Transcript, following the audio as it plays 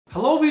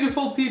Hello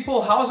beautiful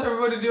people, how's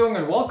everybody doing,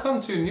 and welcome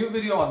to a new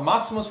video on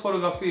Massimo's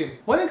Photography.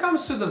 When it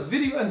comes to the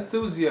video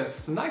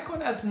enthusiasts,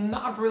 Nikon has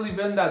not really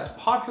been that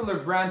popular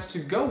brand to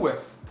go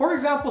with. For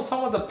example,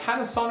 some of the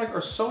Panasonic or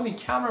Sony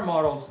camera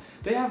models,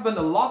 they have been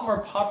a lot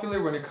more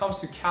popular when it comes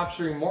to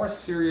capturing more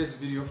serious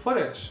video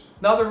footage.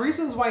 Now the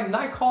reasons why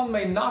Nikon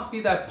may not be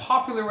that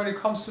popular when it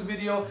comes to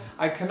video,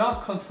 I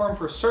cannot confirm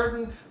for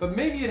certain, but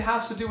maybe it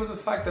has to do with the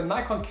fact that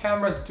Nikon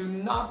cameras do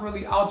not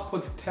really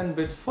output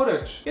 10-bit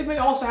footage. It may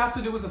also have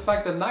to do with the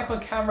fact that Nikon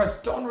cameras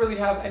don't really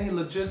have any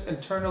legit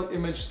internal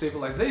image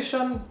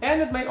stabilization, and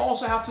it may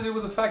also have to do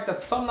with the fact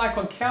that some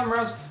Nikon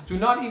cameras do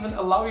not even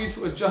allow you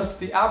to adjust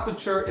the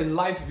aperture in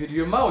live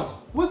video mode.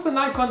 With the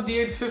Nikon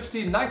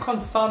D850, Nikon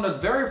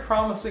sounded very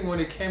promising when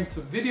it came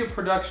to video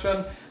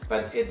production,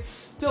 but it's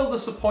still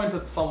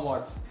disappointed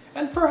somewhat.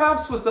 And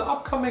perhaps with the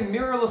upcoming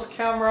mirrorless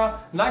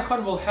camera,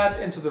 Nikon will head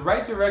into the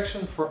right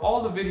direction for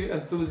all the video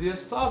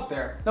enthusiasts out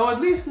there. Now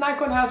at least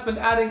Nikon has been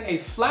adding a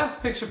flat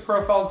picture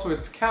profile to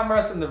its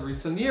cameras in the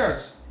recent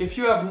years. If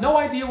you have no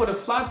idea what a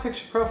flat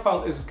picture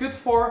profile is good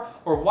for,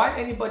 or why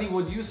anybody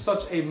would use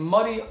such a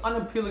muddy,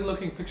 unappealing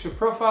looking picture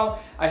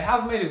profile, I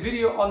have made a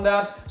video on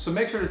that, so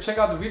make sure to check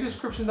out the video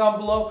description down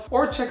below,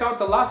 or check out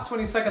the last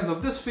 20 seconds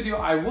of this video.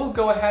 I will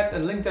go ahead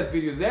and link that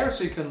video there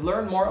so you can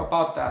learn more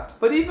about that.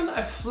 But even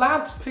a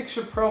flat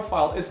picture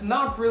profile is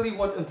not really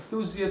what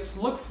enthusiasts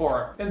look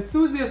for.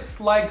 Enthusiasts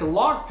like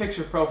log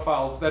picture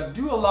profiles that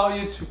do allow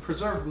you to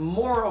preserve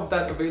more of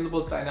that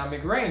available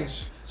dynamic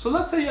range. So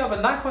let's say you have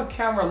a Nikon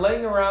camera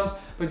laying around,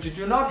 but you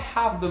do not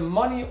have the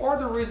money or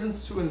the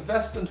reasons to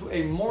invest into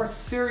a more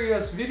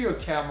serious video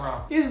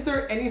camera. Is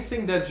there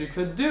anything that you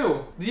could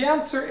do? The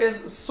answer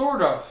is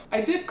sort of.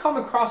 I did come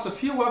across a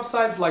few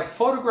websites like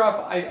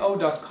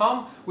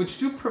photographio.com, which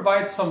do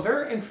provide some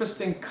very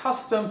interesting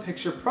custom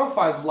picture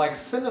profiles like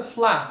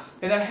Cineflat.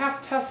 And I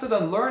have tested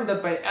and learned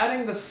that by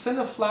adding the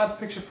Cineflat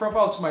picture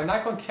profile to my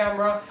Nikon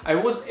camera, I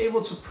was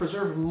able to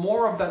preserve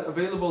more of that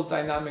available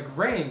dynamic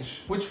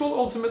range, which will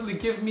ultimately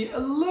give me a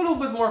little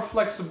bit more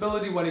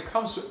flexibility when it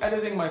comes to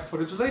editing my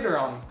footage later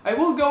on. I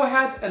will go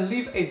ahead and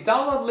leave a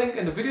download link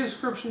in the video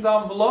description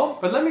down below,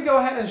 but let me go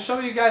ahead and show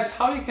you guys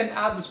how you can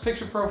add this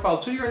picture profile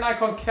to your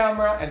Nikon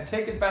camera and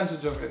take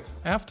advantage of it.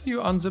 After you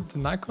unzip the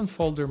Nikon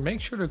folder, make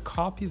sure to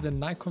copy the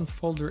Nikon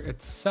folder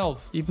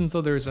itself, even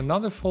though there's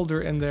another folder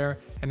in there,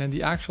 and then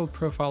the actual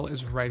profile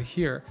is right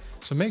here.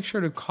 So make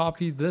sure to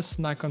copy this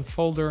Nikon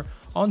folder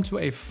onto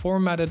a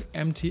formatted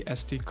empty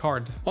SD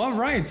card.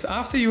 Alright,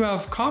 after you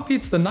have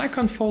copied the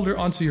Nikon folder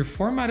onto your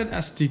formatted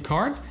SD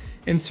card,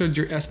 insert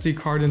your SD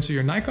card into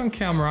your Nikon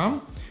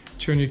camera,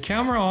 turn your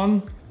camera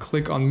on,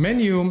 click on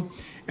menu,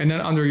 and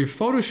then under your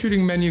photo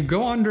shooting menu,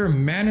 go under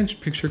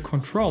manage picture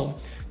control.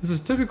 This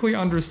is typically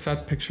under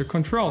set picture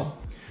control.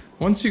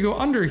 Once you go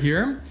under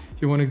here,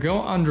 you want to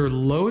go under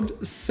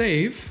load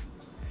save,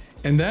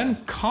 and then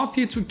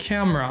copy to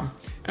camera.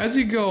 As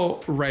you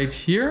go right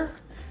here,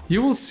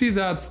 you will see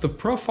that the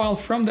profile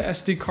from the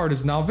SD card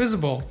is now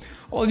visible.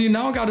 All you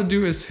now got to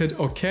do is hit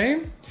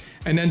OK,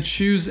 and then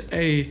choose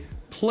a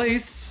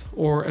place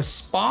or a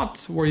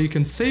spot where you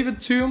can save it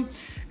to.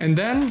 And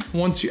then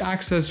once you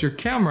access your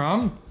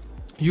camera,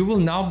 you will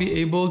now be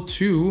able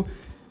to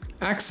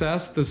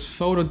access this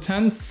Photo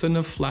 10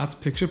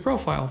 Cineflat picture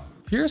profile.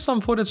 Here's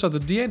some footage of the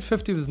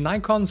D850 with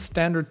Nikon's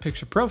standard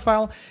picture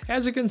profile.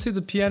 As you can see,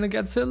 the piano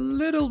gets a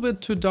little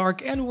bit too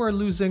dark and we're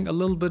losing a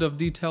little bit of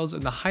details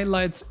in the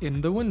highlights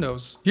in the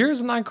windows.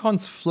 Here's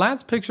Nikon's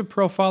flat picture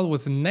profile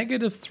with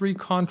 -3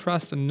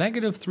 contrast and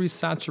 -3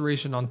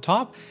 saturation on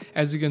top.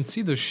 As you can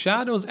see, the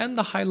shadows and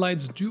the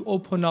highlights do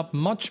open up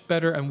much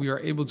better and we are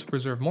able to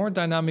preserve more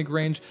dynamic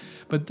range,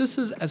 but this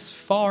is as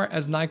far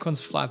as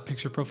Nikon's flat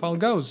picture profile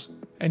goes.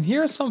 And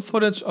here's some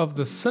footage of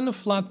the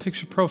Cineflat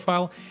picture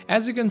profile.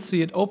 As you can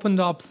see, it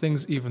opened up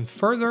things even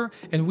further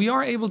and we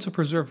are able to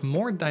preserve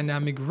more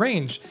dynamic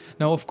range.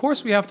 Now, of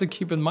course, we have to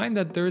keep in mind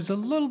that there is a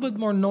little bit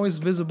more noise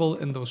visible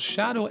in those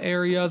shadow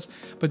areas,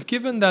 but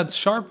given that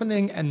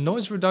sharpening and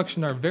noise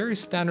reduction are very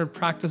standard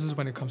practices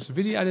when it comes to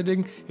video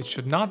editing, it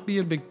should not be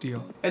a big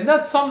deal. And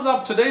that sums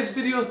up today's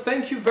video.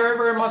 Thank you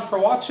very much for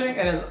watching.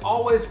 And as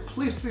always,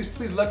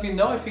 please let me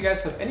know if you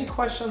guys have any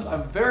questions.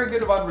 I'm very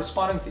good about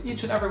responding to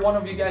each and every one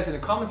of you guys in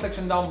the comment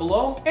section down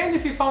below. And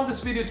if you found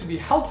this video to be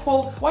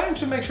helpful, why don't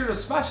you make sure to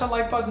smash that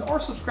like button or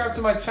subscribe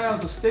to my channel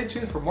to stay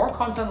tuned for more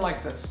content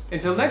like this.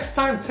 Until next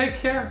time, take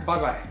care, bye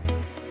bye.